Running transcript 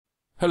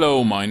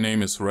Hello, my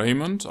name is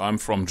Raymond, I'm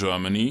from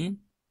Germany,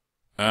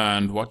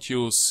 and what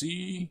you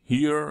see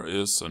here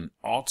is an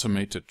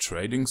automated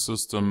trading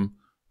system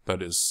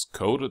that is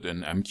coded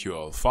in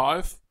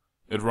MQL5.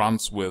 It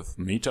runs with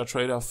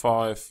MetaEditor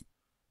 5,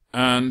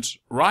 and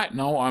right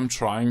now I'm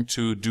trying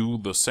to do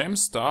the same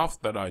stuff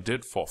that I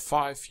did for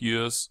 5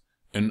 years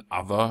in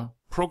other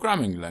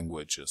programming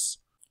languages.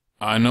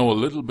 I know a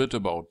little bit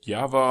about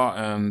Java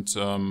and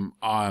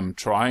I'm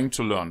trying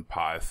to learn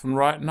Python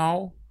right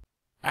now.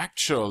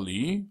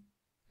 Actually,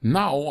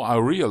 now I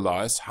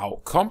realize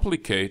how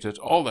complicated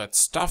all that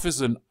stuff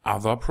is in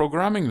other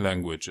programming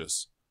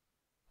languages.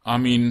 I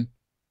mean,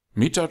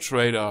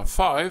 MetaEditor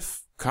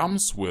 5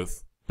 comes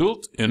with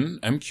built-in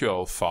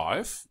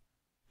MQL5,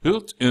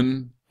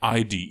 built-in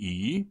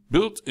IDE,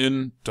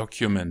 built-in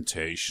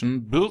documentation,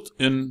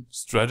 built-in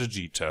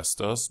strategy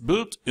testers,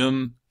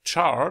 built-in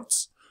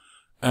charts,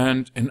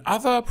 and in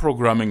other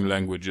programming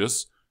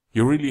languages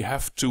you really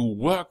have to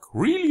work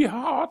really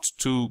hard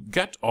to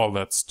get all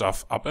that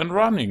stuff up and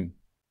running.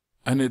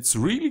 And it's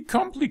really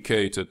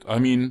complicated. I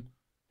mean,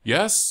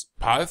 yes,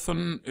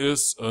 Python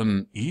is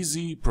an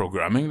easy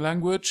programming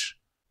language,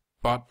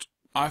 but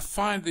I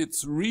find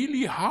it's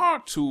really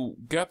hard to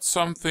get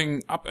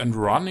something up and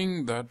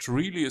running that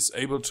really is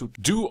able to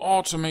do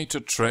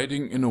automated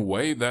trading in a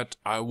way that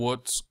I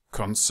would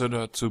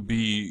consider to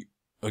be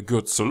a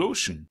good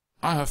solution.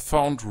 I have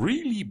found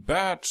really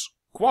bad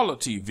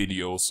quality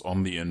videos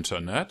on the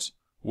internet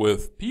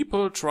with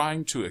people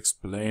trying to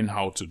explain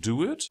how to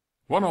do it.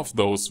 One of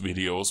those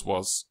videos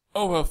was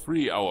over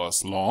 3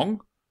 hours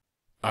long.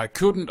 I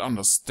couldn't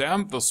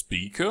understand the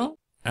speaker,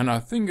 and I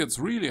think it's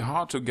really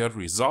hard to get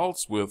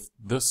results with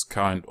this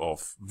kind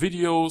of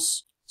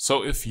videos.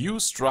 So if you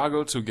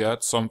struggle to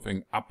get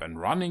something up and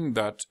running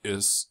that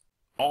is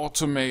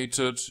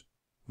automated,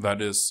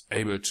 that is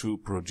able to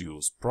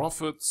produce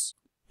profits,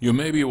 you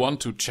maybe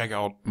want to check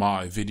out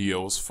my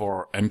videos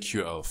for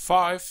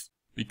MQL5,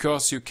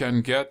 because you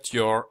can get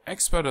your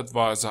expert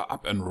advisor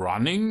up and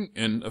running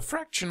in a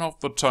fraction of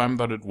the time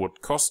that it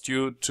would cost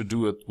you to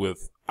do it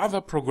with other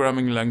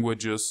programming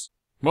languages.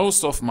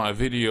 Most of my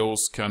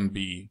videos can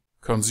be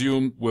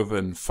consumed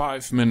within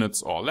 5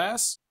 minutes or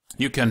less.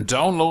 You can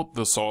download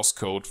the source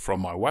code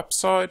from my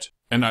website,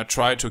 and I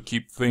try to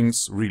keep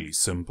things really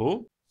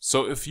simple.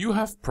 So if you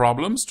have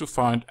problems to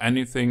find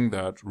anything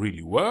that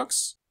really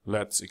works,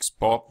 let's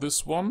export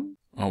this one.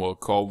 I will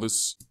call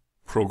this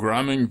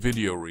Programming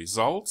Video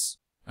Results.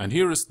 And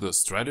here is the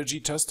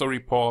strategy tester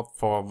report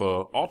for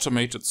the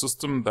automated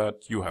system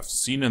that you have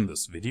seen in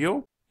this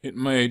video. It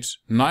made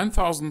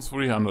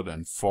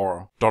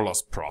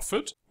 $9,304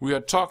 profit. We are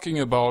talking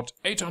about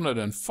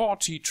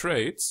 840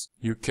 trades.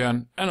 You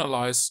can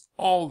analyze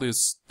all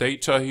this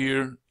data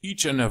here,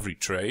 each and every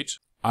trade.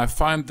 I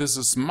find this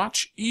is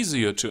much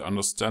easier to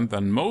understand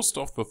than most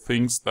of the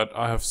things that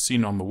I have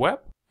seen on the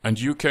web. And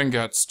you can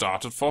get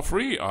started for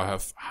free. I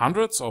have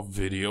hundreds of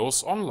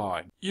videos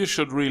online. You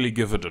should really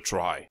give it a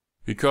try.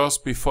 Because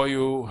before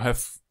you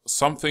have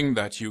something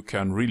that you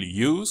can really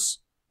use,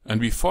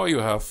 and before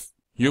you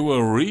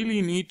will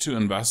really need to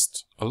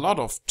invest a lot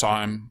of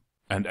time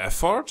and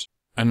effort,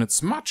 and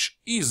it's much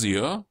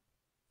easier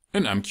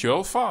in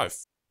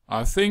MQL5.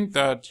 I think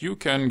that you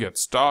can get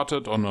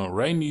started on a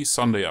rainy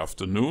Sunday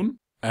afternoon,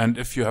 and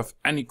if you have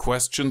any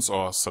questions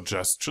or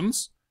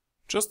suggestions,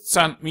 just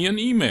send me an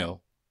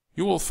email.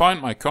 You will find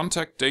my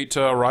contact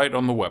data right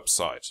on the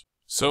website.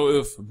 So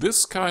if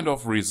this kind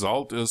of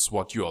result is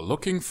what you are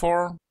looking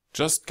for,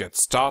 just get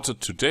started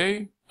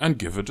today and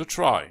give it a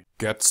try.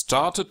 Get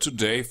started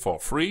today for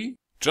free.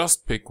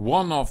 Just pick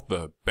one of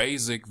the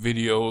basic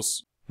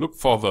videos, look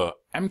for the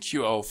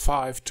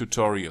MQL5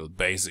 tutorial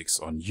basics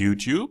on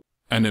YouTube,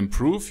 and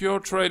improve your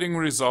trading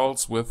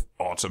results with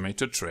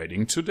automated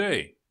trading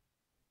today.